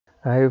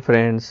Hi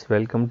friends,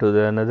 welcome to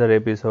another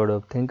episode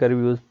of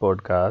ThinkerViews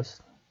podcast.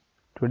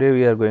 Today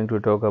we are going to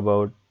talk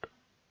about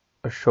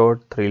a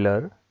short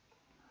thriller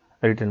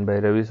written by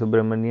Ravi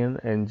Subramanian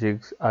and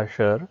Jigs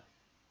Ashar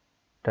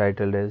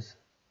titled as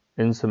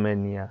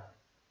Insomnia.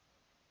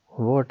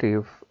 What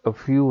if a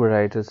few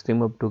writers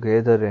team up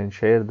together and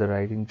share the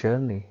writing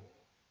journey?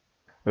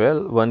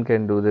 Well, one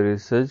can do the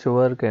research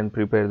work and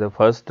prepare the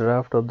first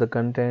draft of the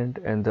content,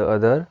 and the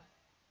other,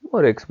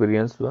 more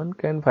experienced one,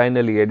 can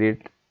finally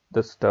edit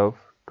the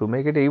stuff to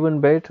make it even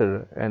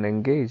better and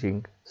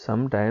engaging.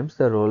 Sometimes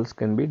the roles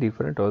can be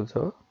different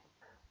also,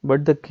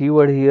 but the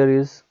keyword here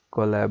is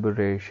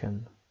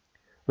collaboration.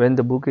 When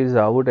the book is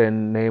out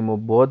and name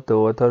of both the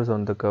authors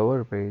on the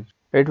cover page,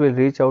 it will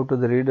reach out to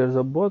the readers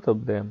of both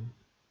of them.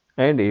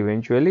 And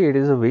eventually it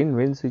is a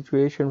win-win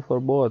situation for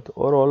both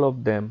or all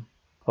of them.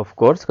 Of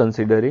course,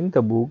 considering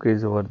the book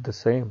is worth the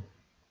same.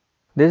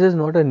 This is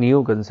not a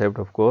new concept,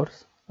 of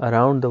course.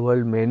 Around the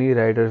world, many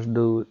writers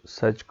do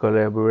such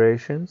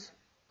collaborations,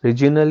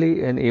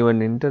 regionally and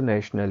even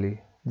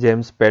internationally.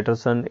 James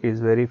Patterson is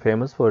very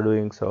famous for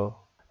doing so,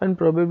 and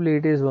probably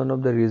it is one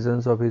of the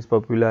reasons of his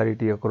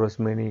popularity across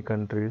many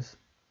countries.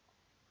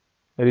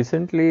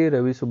 Recently,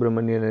 Ravi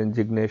Subramanian and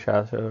Jignesh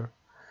Ashar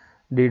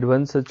did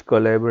one such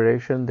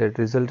collaboration that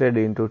resulted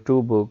into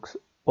two books,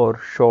 or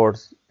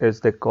shorts as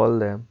they call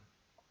them.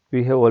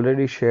 We have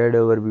already shared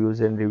our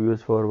views and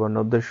reviews for one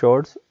of the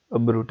shorts, A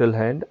Brutal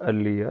Hand,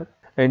 earlier,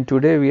 and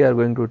today we are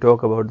going to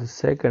talk about the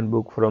second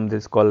book from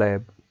this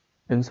collab,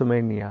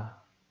 Insomnia,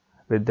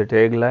 with the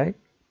tagline,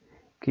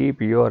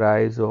 Keep Your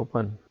Eyes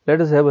Open. Let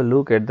us have a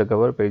look at the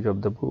cover page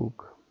of the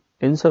book.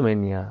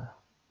 Insomnia,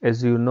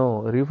 as you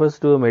know, refers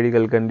to a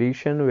medical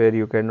condition where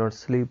you cannot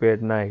sleep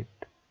at night.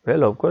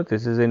 Well, of course,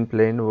 this is in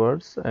plain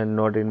words and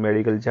not in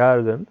medical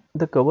jargon.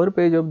 The cover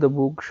page of the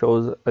book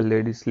shows a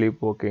lady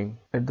sleepwalking.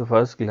 At the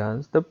first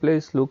glance, the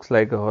place looks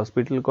like a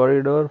hospital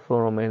corridor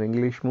from an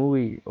English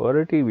movie or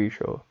a TV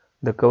show.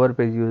 The cover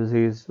page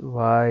uses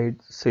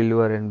white,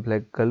 silver and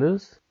black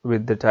colors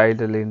with the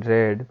title in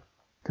red.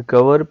 The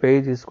cover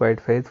page is quite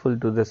faithful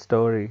to the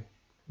story.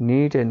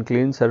 Neat and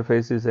clean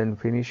surfaces and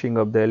finishing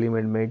of the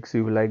element makes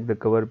you like the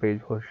cover page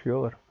for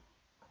sure.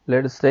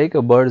 Let us take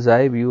a bird's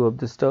eye view of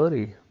the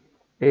story.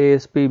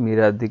 ASP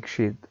Meera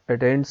Dikshit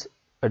attends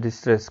a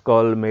distress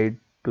call made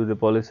to the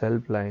police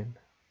helpline.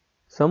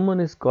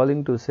 Someone is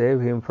calling to save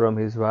him from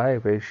his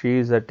wife as she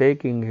is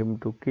attacking him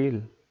to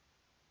kill.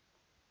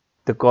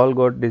 The call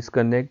got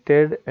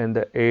disconnected and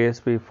the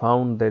ASP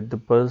found that the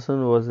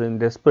person was in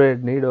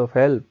desperate need of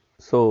help,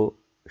 so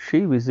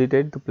she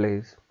visited the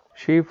place.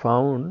 She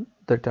found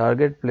the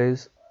target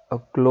place a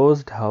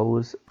closed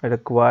house at a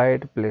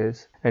quiet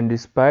place, and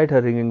despite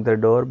her ringing the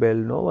doorbell,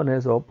 no one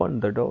has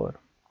opened the door.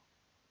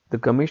 The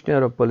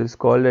Commissioner of Police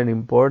called an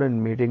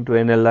important meeting to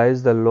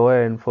analyze the law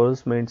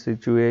enforcement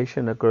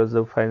situation across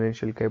the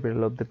financial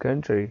capital of the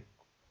country.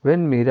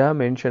 When Meera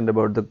mentioned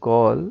about the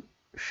call,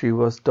 she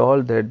was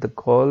told that the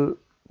call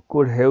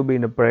could have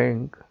been a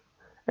prank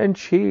and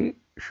she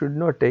should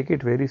not take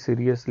it very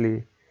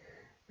seriously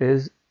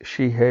as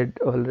she had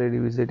already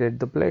visited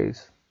the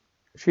place.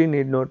 She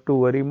need not to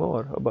worry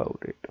more about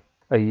it.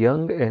 A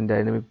young and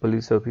dynamic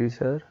police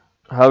officer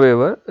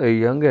However, a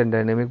young and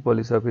dynamic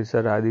police officer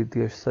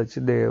Aditya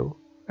Sachdev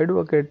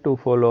advocated to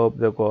follow up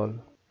the call.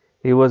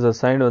 He was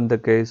assigned on the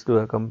case to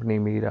accompany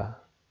Meera.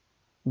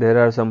 There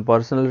are some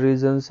personal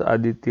reasons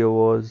Aditya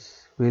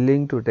was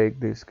willing to take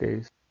this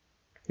case.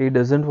 He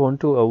doesn't want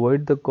to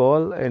avoid the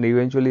call and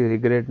eventually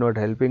regret not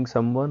helping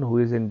someone who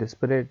is in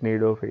desperate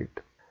need of it.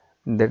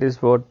 That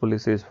is what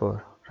police is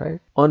for, right?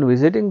 On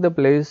visiting the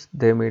place,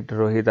 they meet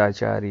Rohit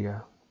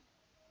Acharya.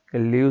 He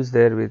lives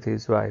there with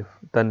his wife,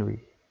 Tanvi.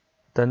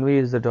 Tanvi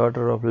is the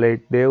daughter of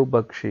late Dev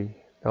Bakshi,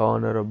 the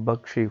owner of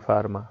Bakshi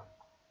Pharma.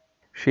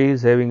 She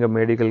is having a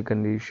medical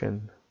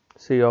condition.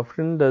 She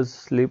often does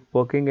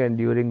sleepwalking and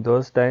during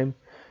those times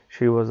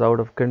she was out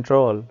of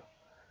control.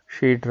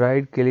 She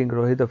tried killing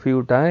Rohit a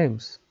few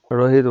times.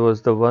 Rohit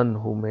was the one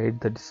who made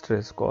the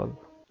distress call.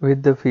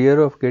 With the fear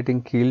of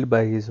getting killed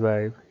by his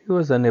wife, he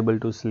was unable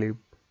to sleep.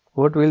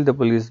 What will the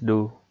police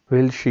do?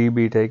 Will she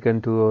be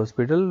taken to a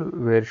hospital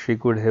where she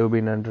could have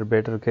been under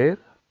better care?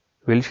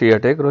 Will she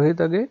attack Rohit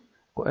again?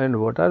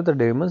 And what are the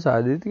demons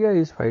Aditya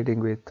is fighting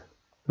with?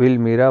 Will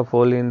Meera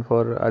fall in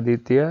for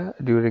Aditya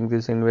during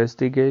this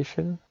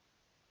investigation?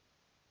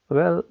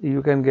 Well,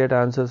 you can get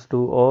answers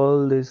to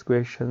all these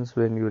questions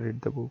when you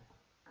read the book.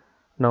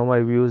 Now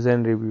my views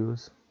and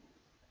reviews.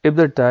 If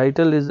the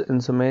title is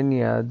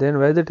Insomnia, then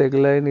why the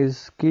tagline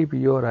is Keep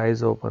Your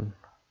Eyes Open?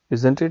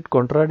 Isn't it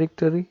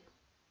contradictory?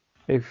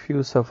 If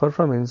you suffer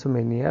from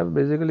insomnia,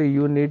 basically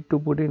you need to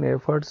put in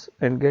efforts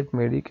and get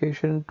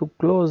medication to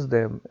close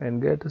them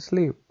and get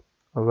asleep.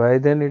 Why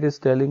then it is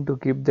telling to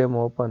keep them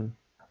open?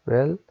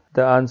 Well,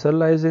 the answer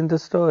lies in the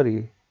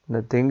story.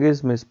 Nothing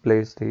is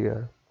misplaced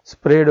here.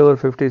 Spread over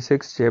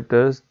 56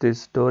 chapters,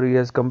 this story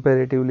has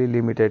comparatively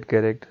limited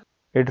character.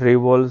 It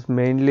revolves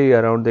mainly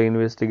around the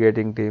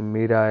investigating team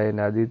Meera and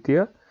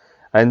Aditya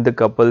and the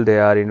couple they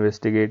are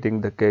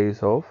investigating the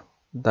case of,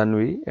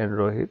 Tanvi and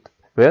Rohit.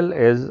 Well,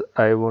 as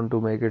I want to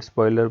make it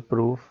spoiler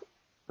proof,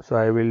 so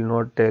I will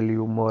not tell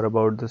you more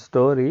about the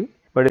story.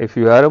 But if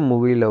you are a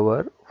movie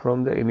lover,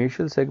 from the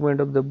initial segment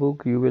of the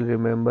book, you will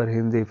remember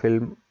Hindi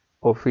film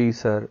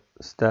Officer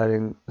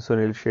starring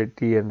Sunil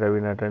Shetty and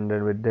Ravina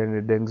Tandon with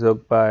Danny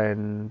Dengzokpa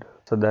and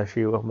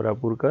Sadashiv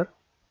Amrapurkar.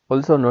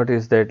 Also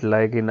notice that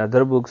like in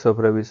other books of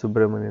Ravi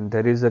Subramanian,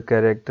 there is a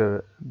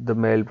character, the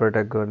male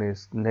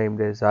protagonist, named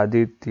as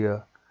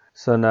Aditya.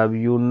 So now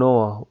you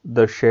know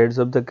the shades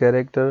of the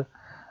character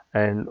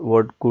and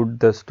what could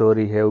the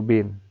story have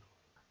been.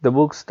 The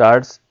book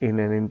starts in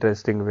an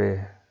interesting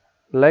way.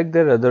 Like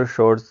their other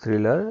short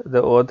thriller,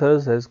 the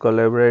authors has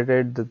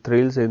collaborated the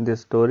thrills in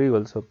this story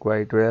also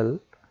quite well.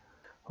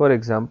 For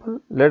example,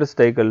 let us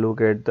take a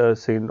look at the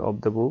scene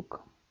of the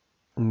book.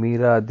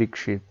 Meera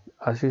Dikshit,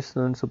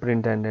 Assistant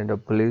Superintendent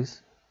of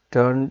Police,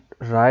 turned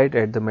right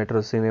at the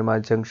Metro Cinema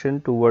Junction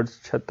towards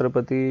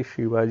Chhatrapati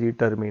Shivaji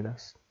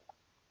Terminus.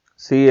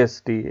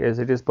 CST, as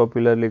it is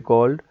popularly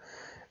called,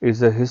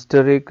 is a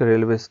historic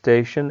railway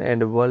station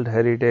and a World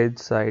Heritage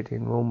Site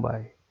in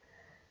Mumbai.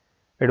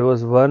 It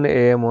was 1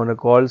 a.m. on a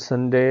cold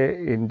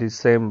Sunday in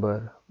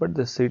December, but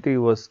the city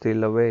was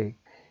still awake.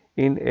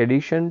 In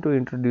addition to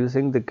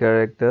introducing the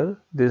character,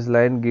 this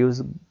line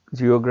gives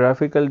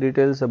geographical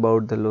details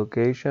about the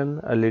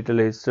location, a little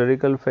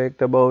historical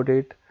fact about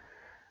it,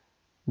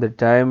 the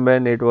time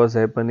when it was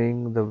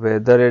happening, the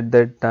weather at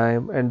that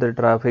time, and the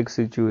traffic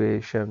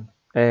situation.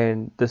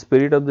 And the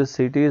spirit of the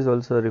city is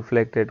also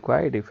reflected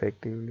quite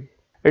effectively.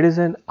 It is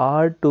an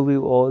art to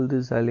weave all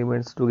these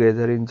elements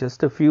together in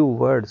just a few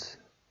words.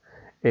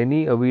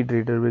 Any avid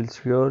reader will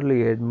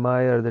surely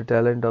admire the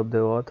talent of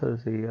the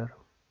authors here.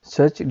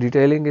 Such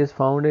detailing is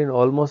found in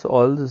almost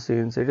all the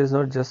scenes. It is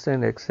not just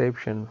an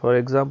exception. For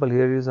example,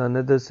 here is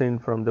another scene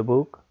from the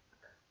book.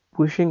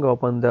 Pushing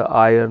open the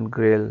iron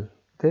grill,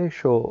 they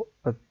show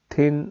a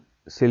thin,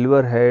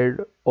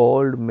 silver-haired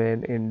old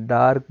man in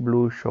dark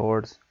blue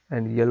shorts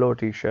and yellow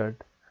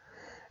t-shirt.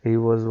 He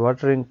was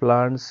watering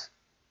plants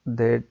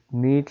that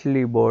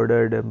neatly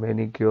bordered a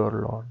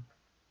manicure lawn.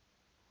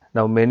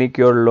 Now,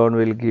 manicure lawn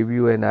will give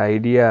you an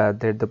idea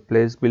that the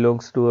place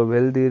belongs to a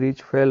wealthy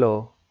rich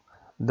fellow.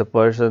 The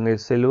person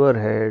is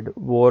silver-haired,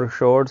 wore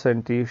shorts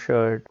and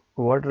t-shirt,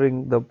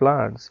 watering the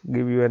plants,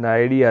 give you an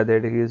idea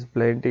that he has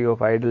plenty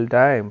of idle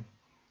time.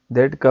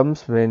 That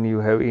comes when you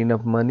have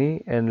enough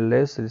money and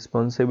less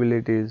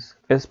responsibilities,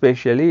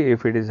 especially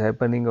if it is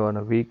happening on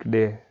a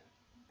weekday.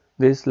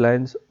 These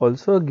lines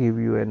also give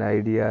you an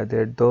idea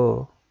that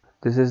though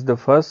this is the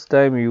first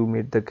time you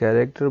meet the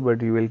character,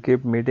 but you will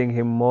keep meeting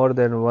him more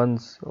than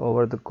once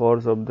over the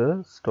course of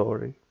the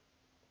story.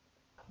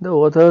 The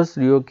authors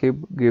do keep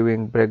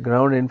giving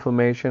background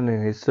information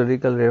and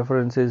historical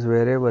references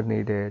wherever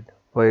needed.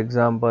 For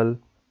example,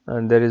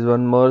 and there is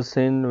one more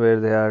scene where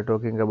they are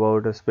talking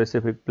about a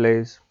specific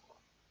place.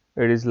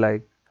 It is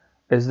like,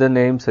 as the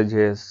name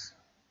suggests,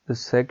 the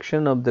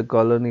section of the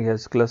colony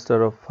has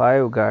cluster of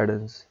 5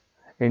 gardens,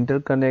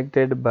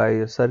 interconnected by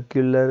a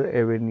circular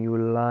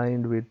avenue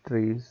lined with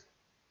trees.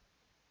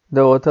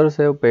 The authors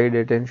have paid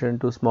attention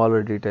to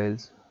smaller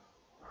details.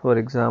 For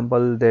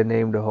example, they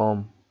named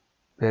home,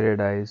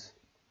 Paradise.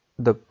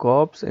 The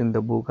cops in the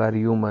book are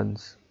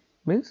humans,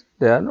 means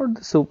they are not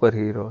the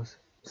superheroes.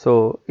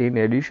 So, in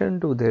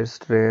addition to their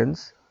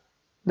strengths,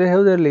 they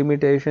have their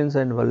limitations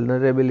and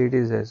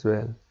vulnerabilities as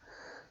well.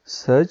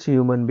 Such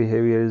human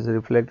behavior is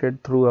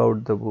reflected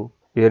throughout the book.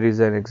 Here is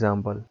an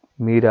example.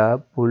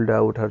 Meera pulled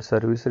out her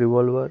service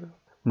revolver,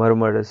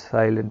 murmured a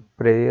silent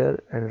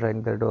prayer, and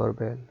rang the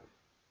doorbell.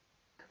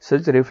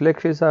 Such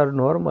reflections are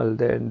normal,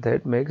 then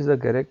that makes the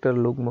character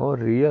look more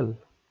real.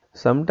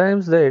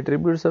 Sometimes the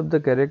attributes of the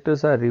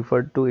characters are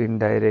referred to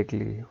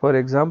indirectly. For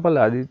example,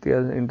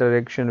 Aditya's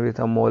interaction with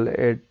Amol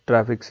at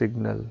traffic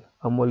signal.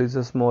 Amol is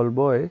a small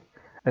boy,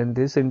 and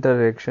this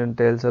interaction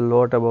tells a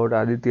lot about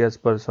Aditya's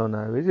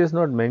persona, which is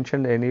not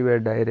mentioned anywhere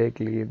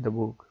directly in the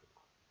book.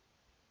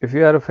 If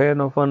you are a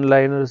fan of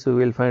one-liners, you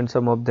will find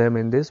some of them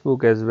in this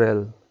book as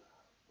well.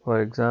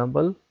 For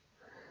example,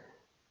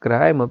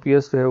 crime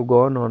appears to have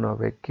gone on a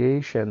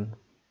vacation.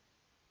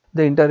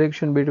 The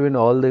interaction between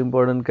all the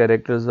important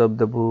characters of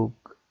the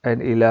book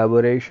and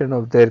elaboration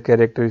of their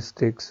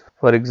characteristics.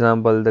 For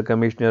example, the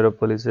commissioner of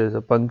police is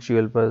a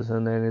punctual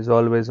person and is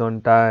always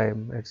on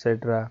time,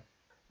 etc.,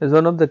 is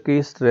one of the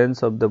key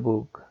strengths of the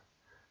book.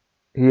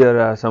 Here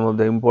are some of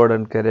the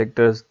important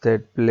characters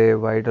that play a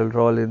vital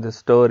role in the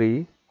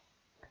story,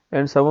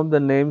 and some of the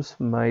names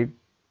might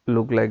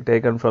look like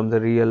taken from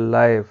the real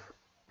life,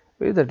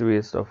 with a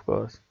twist of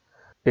course.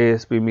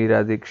 ASP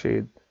Meera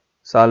Dikshit,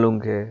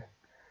 Salunke,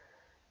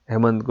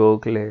 Hemant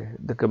Gokhale,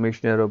 the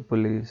Commissioner of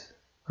Police,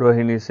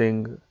 Rohini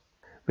Singh,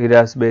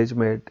 Meera's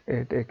batchmate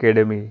at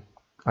Academy,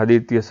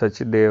 Aditya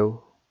Sachdev,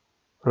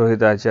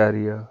 Rohit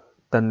Acharya,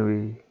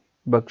 Tanvi,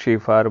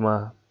 Bakshi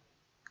Pharma,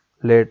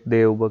 late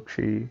Dev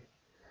Bakshi,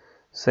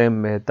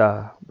 Sam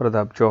Mehta,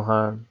 Pratap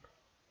Chauhan,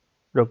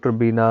 Dr.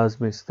 Binaz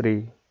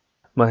Mistry,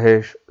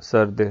 Mahesh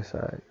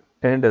Sardesai,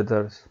 and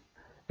others.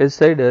 As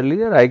said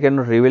earlier, I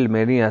cannot reveal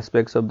many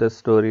aspects of the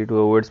story to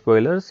avoid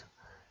spoilers,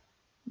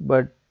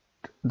 but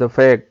The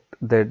fact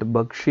that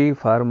Bakshi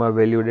Pharma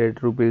valued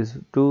at rupees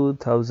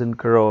 2000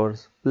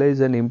 crores plays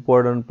an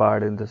important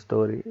part in the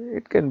story.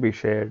 It can be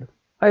shared.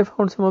 I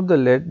found some of the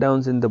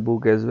letdowns in the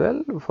book as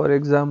well. For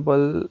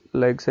example,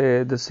 like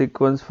say the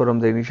sequence from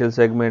the initial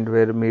segment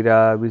where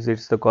Mira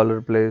visits the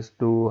caller place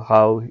to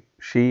how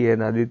she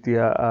and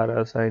Aditya are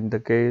assigned the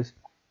case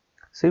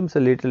seems a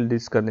little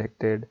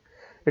disconnected.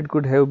 It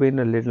could have been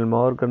a little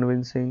more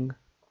convincing.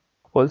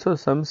 Also,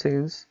 some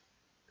scenes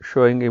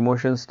showing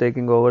emotions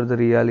taking over the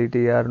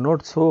reality are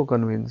not so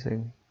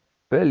convincing.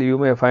 Well, you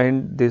may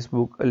find this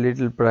book a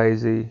little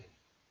pricey.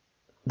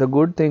 The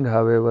good thing,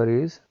 however,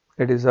 is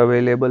it is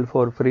available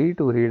for free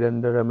to read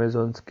under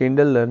Amazon's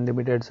Kindle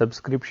Unlimited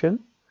subscription.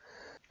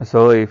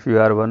 So, if you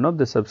are one of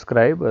the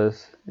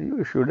subscribers,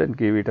 you shouldn't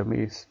give it a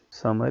miss.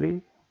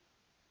 Summary.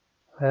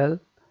 Well,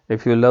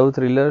 if you love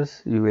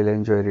thrillers, you will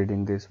enjoy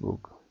reading this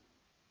book.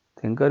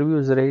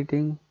 ThinkerViews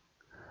rating.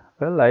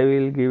 Well, I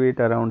will give it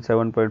around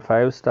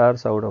 7.5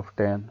 stars out of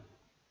 10.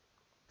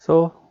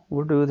 So,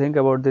 what do you think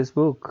about this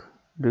book?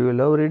 Do you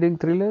love reading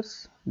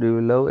thrillers? Do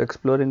you love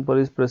exploring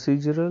police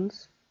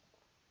procedurals?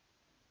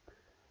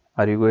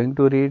 Are you going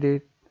to read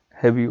it?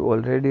 Have you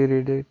already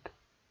read it?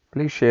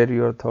 Please share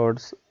your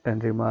thoughts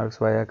and remarks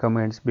via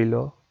comments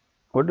below.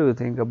 What do you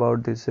think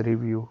about this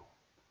review?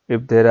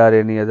 If there are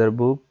any other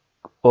book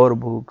or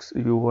books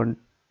you want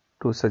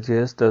to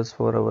suggest us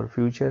for our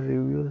future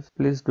reviews,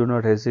 please do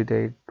not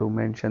hesitate to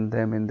mention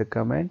them in the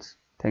comments.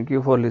 Thank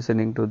you for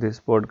listening to this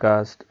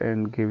podcast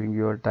and giving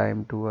your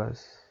time to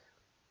us.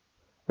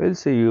 We'll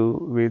see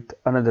you with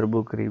another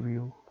book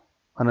review,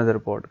 another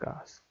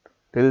podcast.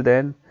 Till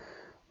then,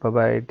 bye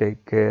bye,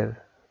 take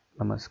care,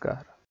 namaskar.